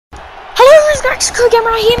guys, Gamer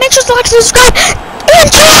right here. Make sure to like, subscribe,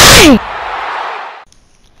 enjoy!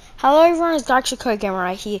 Hello everyone, it's Gamer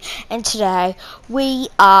right here, and today we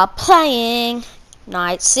are playing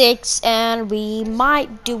Night 6, and we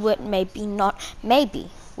might do it, maybe not,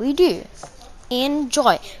 maybe we do.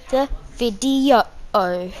 Enjoy the video.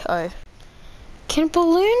 Can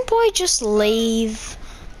Balloon Boy just leave?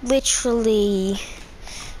 Literally.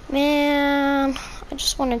 Man, I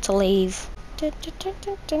just wanted to leave.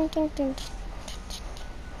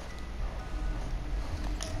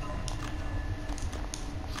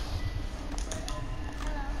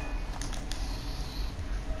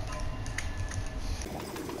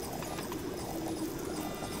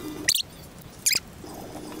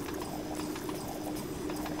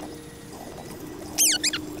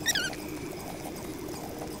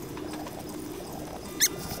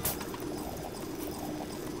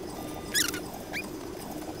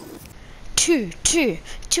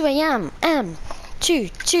 Two a.m. 2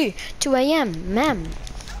 a.m.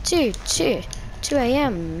 2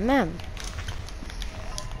 a.m.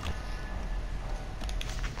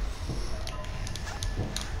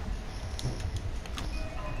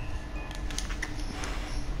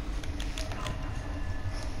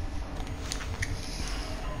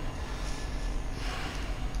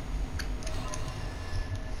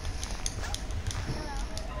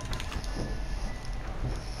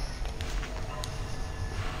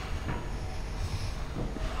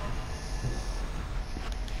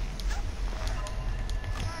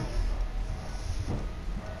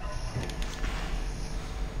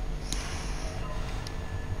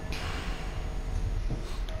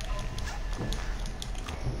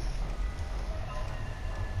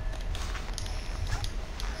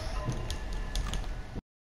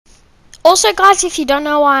 Also, guys, if you don't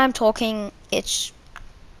know why I'm talking, it's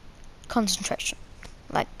concentration.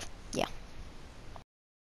 Like, yeah.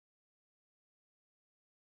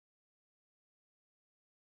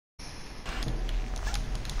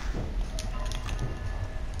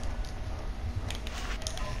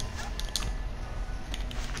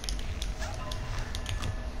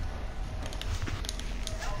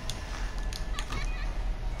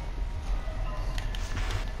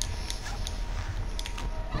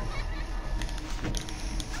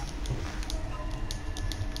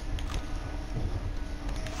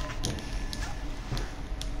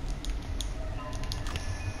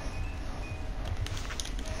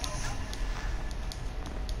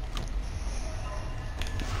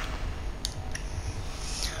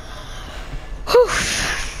 Whew.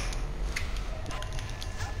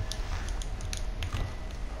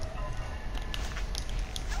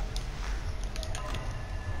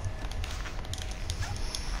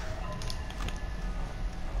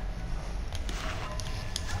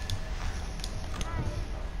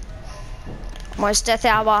 Almost death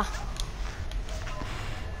hour.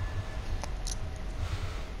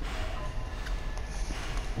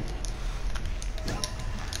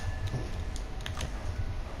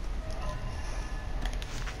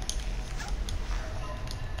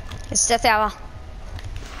 It's death hour.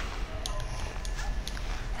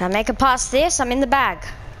 If I make it past this, I'm in the bag.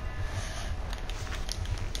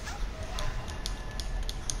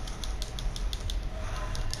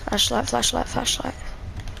 Flashlight, flashlight, flashlight.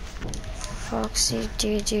 Foxy,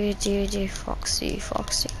 do, Foxy,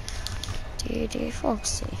 Foxy, do,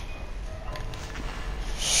 Foxy.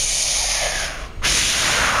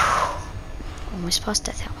 Almost past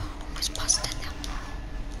death hour. Almost past death hour.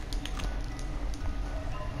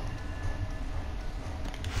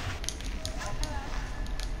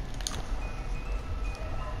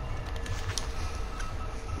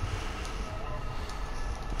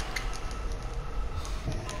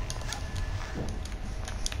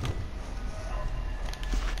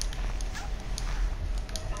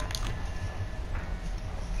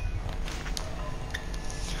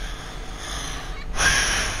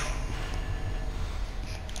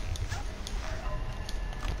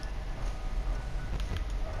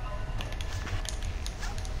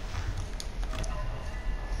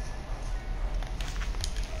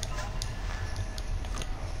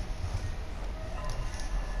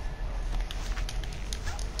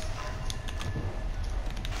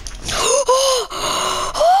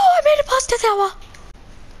 Death hour.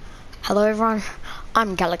 Hello everyone,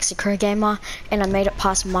 I'm Galaxy Crew Gamer, and I made it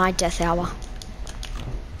past my death hour.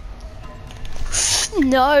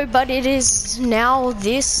 No, but it is now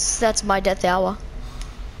this. That's my death hour.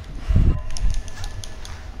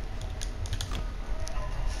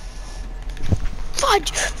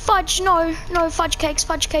 Fudge, no, fudge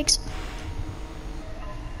cakes.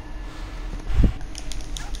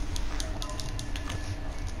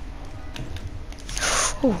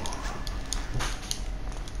 Ooh.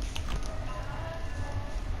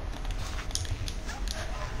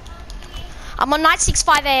 I'm on night 6,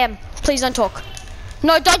 5 a.m. Please don't talk.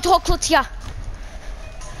 No, don't talk, Latia.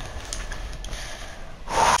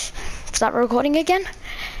 Start recording again.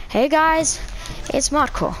 Hey guys, it's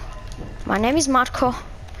Marco. My name is Marco,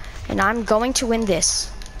 and I'm going to win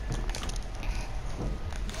this.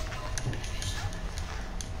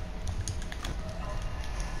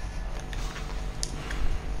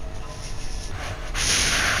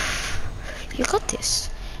 You got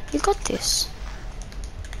this. You got this.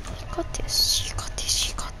 You got this. You got this.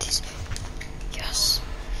 You got this. Yes.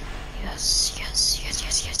 Yes. Yes. Yes.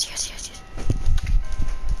 Yes. Yes. Yes. Yes. Yes.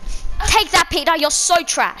 Take that, Peter. You're so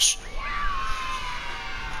trash.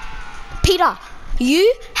 Peter,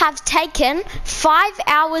 you have taken 5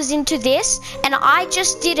 hours into this, and I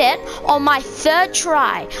just did it on my 3rd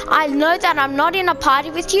try. I know that I'm not in a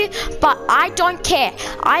party with you, but I don't care.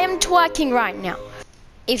 I am twerking right now.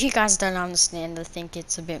 If you guys don't understand, I think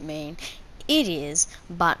it's a bit mean. It is,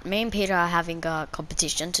 but me and Peter are having a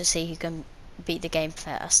competition to see who can beat the game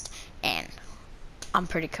first, and I'm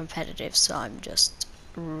pretty competitive, so I'm just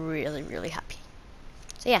really, really happy.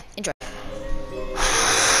 So yeah, enjoy.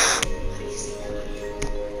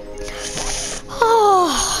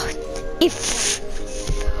 Oh, if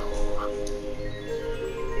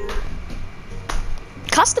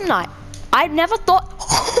custom night, I never thought.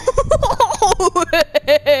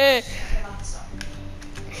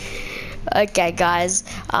 Okay, guys.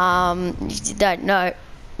 You don't know.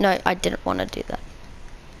 No, I didn't want to do that.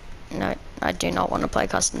 No, I do not want to play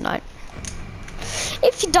custom night.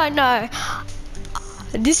 If you don't know,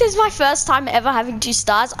 this is my first time ever having 2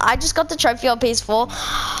 stars. I just got the trophy on PS4.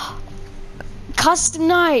 Custom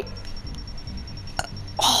night.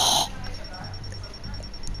 Oh.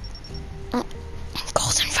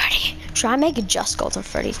 Golden Freddy. Should I make it just Golden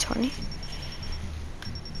Freddy 20?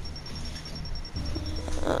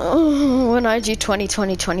 When I do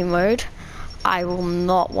 20 mode, I will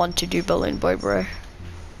not want to do Balloon Boy, bro.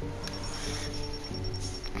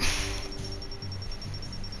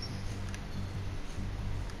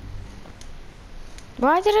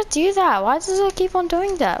 Why did it do that? Why does it keep on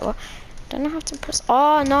doing that? Don't I have to press?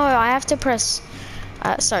 Oh no, I have to press.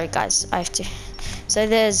 Sorry guys, I have to. So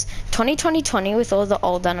there's 20 with all the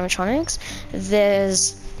old animatronics.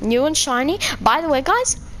 There's new and shiny. By the way,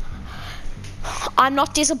 guys, I'm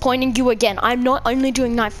not disappointing you again. I'm not only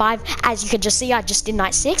doing night 5. As you can just see, I just did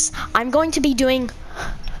night 6. I'm going to be doing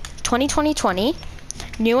 20,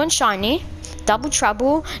 new and shiny, double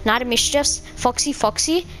trouble, night of mischiefs,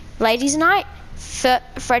 foxy, ladies night,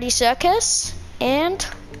 Freddy Circus, and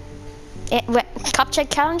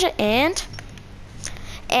Cupcake Calendar, and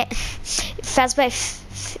Fazbear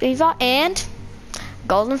Fever, and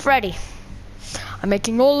Golden Freddy. I'm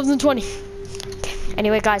making all of them 20. Okay.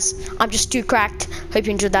 Anyway, guys, I'm just too cracked. Hope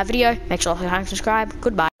you enjoyed that video. Make sure to like and subscribe.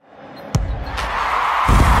 Goodbye.